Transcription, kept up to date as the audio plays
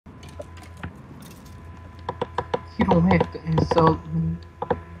You don't have to insult me.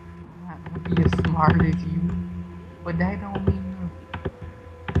 I'm not gonna be as smart as you. But that don't mean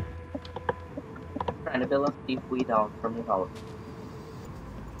Trying to build a steep way down from your house.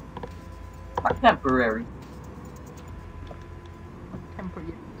 Not temporary.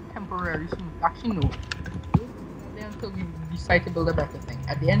 temporary soon. Actually, no. Until we decide to build a better thing.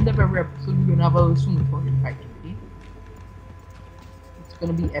 At the end of every episode, we're gonna have a SUMOTORI fight. Okay? It's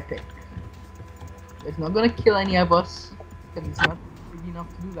gonna be epic. It's not gonna kill any of us because it's not big enough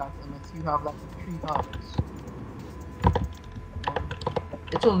to do that unless you have like 3 hearts.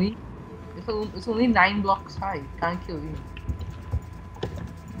 It's only 9 blocks high. It can't kill you.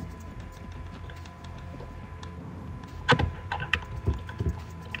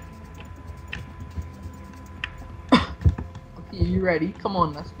 Okay, you ready? Come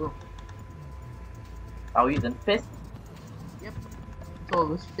on, let's go. Are we using fist? Yep. It's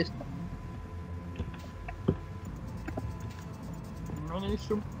always fist.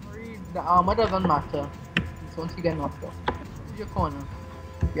 The armor doesn't matter. It's once you get knocked off. Choose your corner.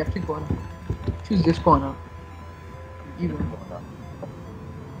 You have 3 corners. Choose this corner. Even corner.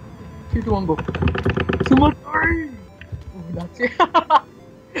 3, 2, 1, go. SUMOTORI! Oh, that's it.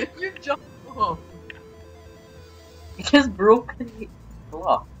 You jumped off. You just broke the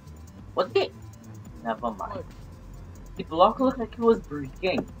block. What's it? Never mind. What? The block looked like it was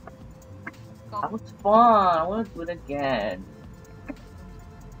breaking. That was fun. I want to do it again.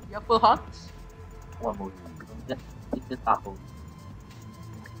 You have full hearts? One more. It's just apple.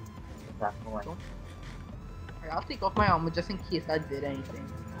 That's one. Alright, I'll take off my armor just in case I did anything.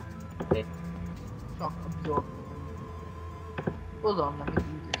 Okay. Shock absorb. Hold on, let me do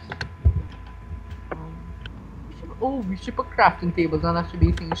this. We should put crafting tables down. That should be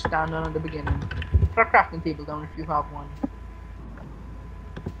a thing you stand on at the beginning. Put a crafting table down if you have one.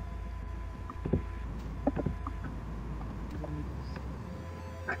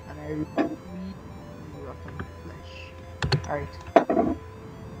 And I repeat, rotten flesh. Alright.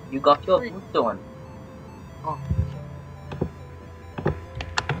 You got your stone. Oh.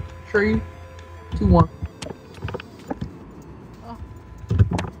 3, 2, 1.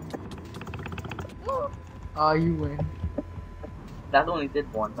 Ah, you win. That only did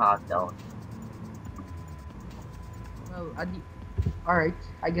one part down. Well, alright,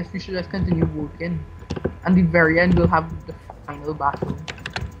 I guess we should just continue working. And the very end, we'll have the final battle. To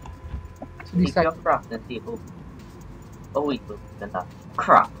Take decide. your crafting table. Oh wait, then that.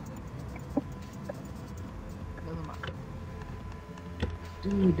 Crap. Doesn't matter.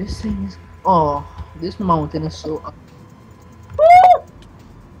 Dude, this thing is. Oh, this mountain is so up. Woo!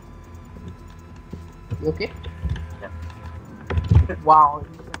 You okay? Yeah. Wow.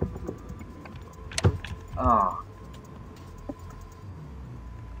 Oh.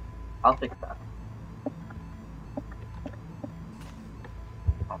 I'll fix that.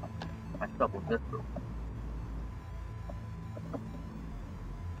 Oh, my shovel just broke.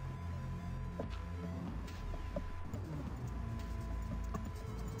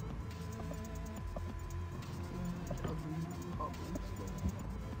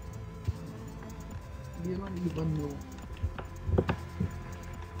 You don't even know.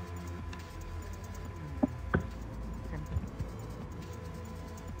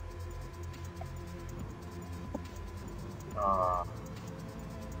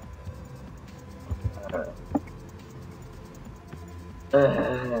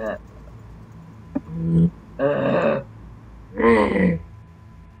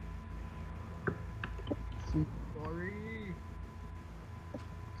 Sorry.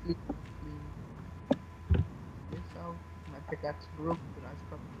 My pickaxe broke, but I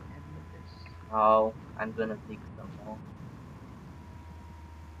struck the end of this. Oh, I'm gonna dig some more.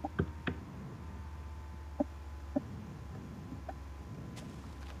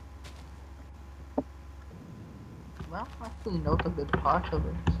 Well, I cleaned out a good part of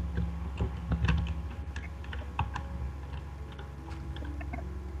it. I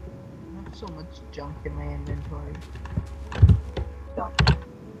have so much junk in my inventory. Done.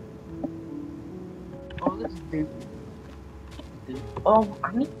 All this dude. Oh,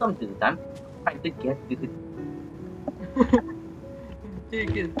 I need some dude. I'm trying to get dude.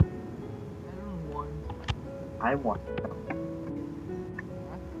 Take it. I don't want. I want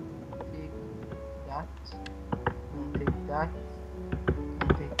That. Take that.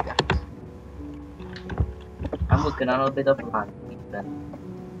 And take that. I'm looking at a bit of land then.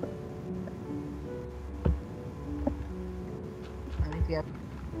 I need to get.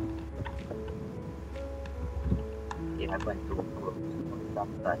 Yeah, I went to that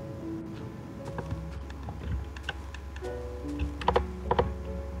side.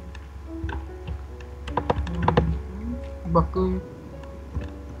 buckle.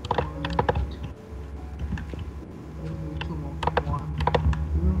 Two more. One,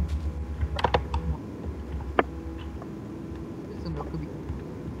 two. This is enough to be.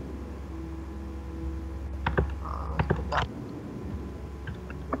 Let's put that.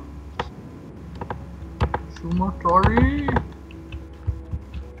 SUMOTORI.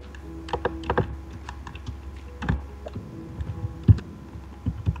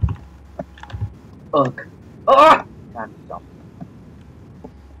 Ugh. Ah! Time to stop.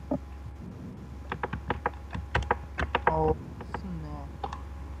 Oh, snap.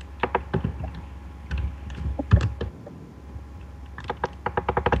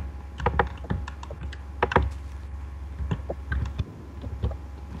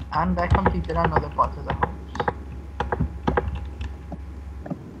 And I completed another part of the house.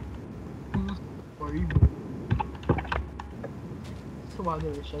 Sorry. So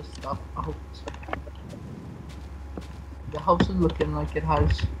delicious stuff out. The house is looking like it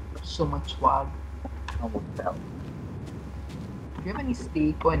has so much swag. Almost fell. Do you have any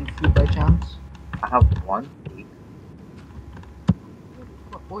steak or any food by chance? I have one steak.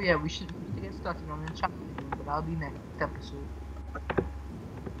 Oh yeah, we should get started on the channel, but that'll be next episode.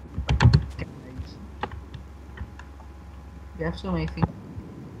 Guys, we have so many things.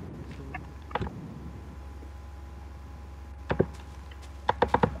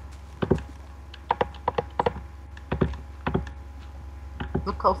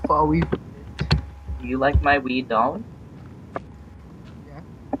 Look how far we've made it. Do you like my weed down? Yeah.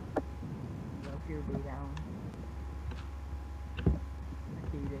 Love your way down. I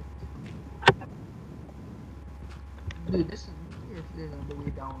hate it. Dude, this is on the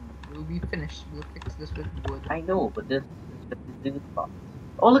way down. We'll be finished. We'll fix this with wood. I know, but this is the spot.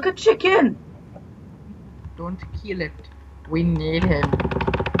 Oh, look at chicken! Don't kill it. We need him.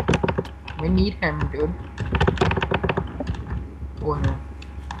 We need him, dude. Oh no.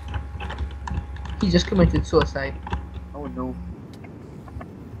 He just committed suicide. Oh no.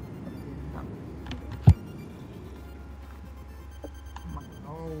 My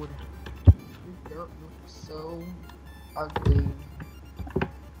lord. This dirt looks so ugly.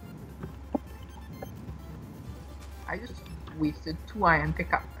 I just wasted 2 iron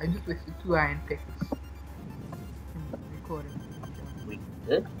picks. I just wasted 2 iron picks. Recording. We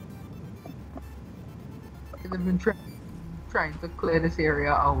did? Because I've been trying to clear this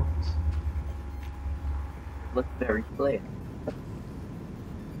area out. Looks very clear.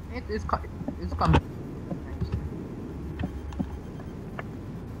 It's coming.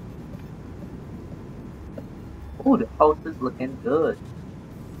 Oh, the house is looking good.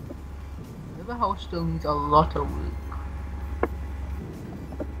 The house still needs a lot of work.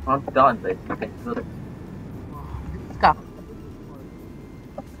 Not done, but it's looking good. This guy.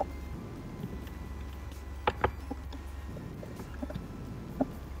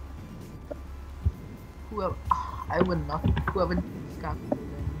 Whoever, I would not. Whoever did scaffolding.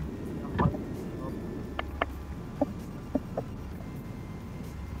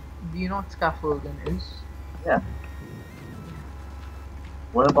 Do you know what scaffolding is? Yeah.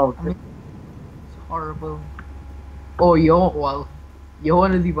 What about I mean, it's horrible. Oh, well, your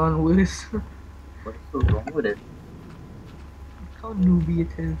one is even worse. what's so wrong with it? Look how newbie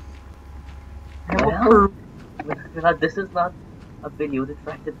it is. I have Well, this is not a video to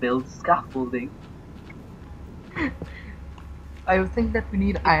try to build scaffolding. I think that we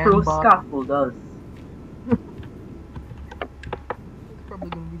need The iron pro bar. scaffolders. It's probably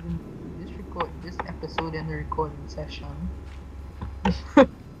gonna be this episode in the recording session.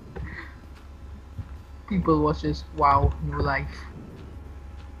 People watch this. Wow, new life.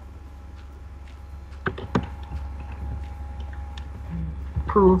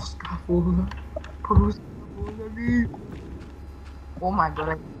 Pro scaffolder. Pro scaffolder. Oh my god,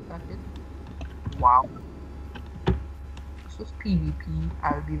 I got it. Wow. This was PvP.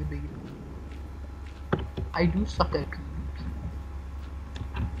 I'll be the biggest. I do suck at PvP.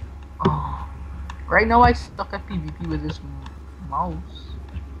 Oh. Right now I suck at PvP with this mouse.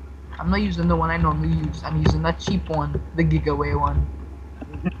 I'm not using the one I normally use. I'm using that cheap one, the giveaway one.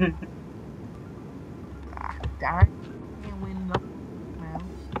 Damn, I can't win nothing, mouse.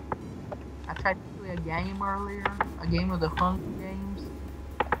 I tried to play a game earlier, a game of the Hunger Games.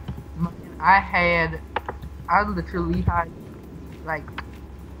 Man, I literally had, like,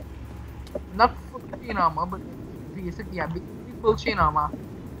 not full chain armor, but basically, yeah, basically full chain armor.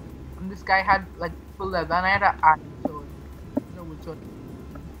 And this guy had, like, full leather, and I had an iron sword. No wood sword.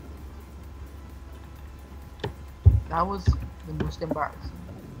 That was the most embarrassing.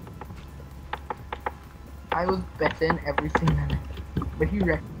 I was better in everything than him, but he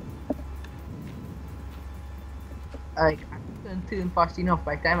wrecked me. Like I couldn't turn fast enough.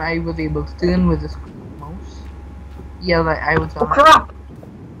 By the time I was able to turn with this mouse, yeah, like I was Oh on. crap!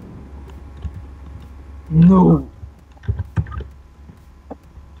 No.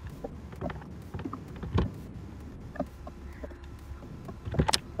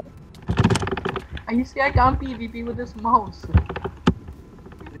 You see, I can't PvP with this mouse.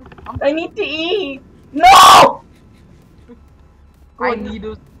 I need to eat! No! I need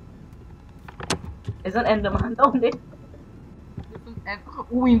those. Is an Enderman down there? And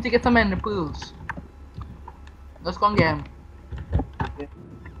we need to get some ender pearls. Let's go and get him.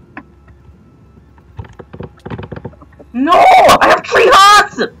 No! I have 3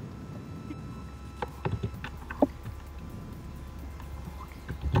 hearts! Don't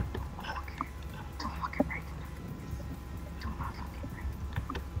look him right in the face. Do not look him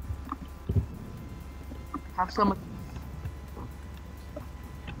right. Have some.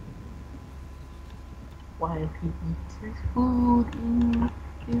 While he eats his food,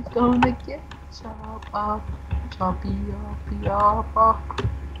 he's gonna get chop up, choppy up.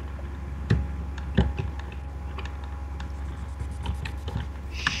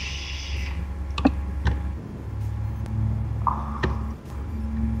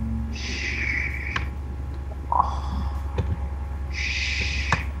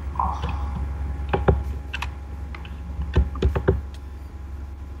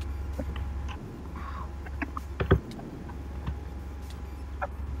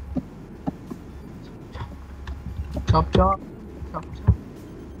 Chop, chop, chop,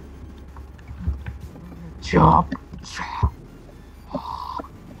 chop, chop.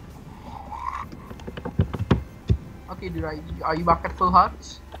 Okay, dude, are you back at full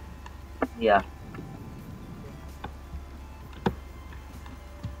hearts? Yeah.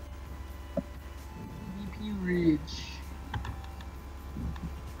 VP Ridge.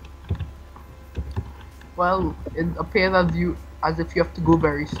 Well, it appears as if you have to go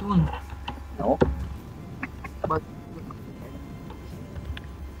very soon. No. But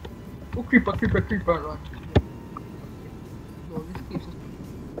oh, creeper, run! So this keeps us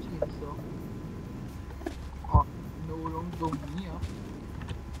so. Oh no, don't go me up.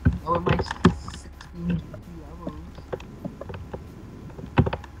 Now am I 16 levels?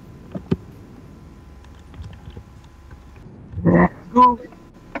 Let's go.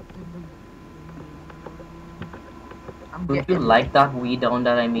 Don't you like that weed down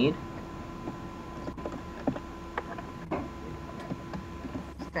that I made?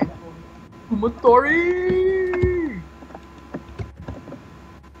 SUMOTORI!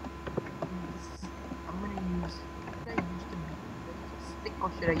 I'm gonna use. Should I use the stick or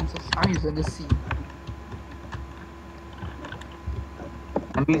should I use I'm using the seed.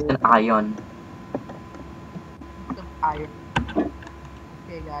 I'm using iron. Some iron.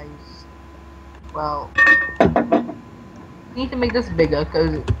 Okay, guys. Well, we need to make this bigger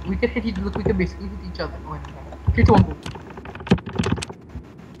because we could hit each. Look, we could basically hit each other. Oh, no. 3, 2, 1, go.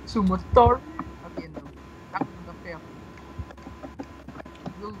 SUMOTORI. Okay, no. That was not fair.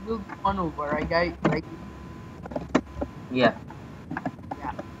 We'll go on over, right, guys? Right? Yeah.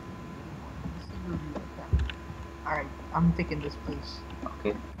 Yeah. Alright, I'm taking this place.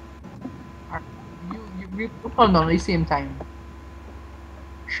 Okay. Alright, we hold on at the same time.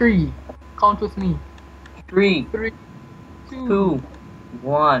 3. Count with me. 3, 3, 2,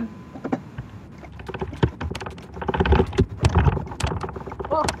 1.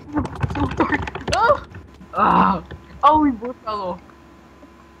 Oh, so dark. Oh! Ah! Oh, we both fell off.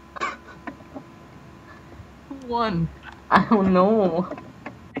 Who won? I don't know.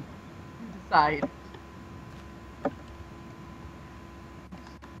 You decide.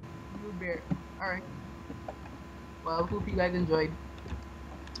 You bear. Alright. Well, hope you guys enjoyed.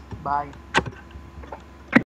 Bye.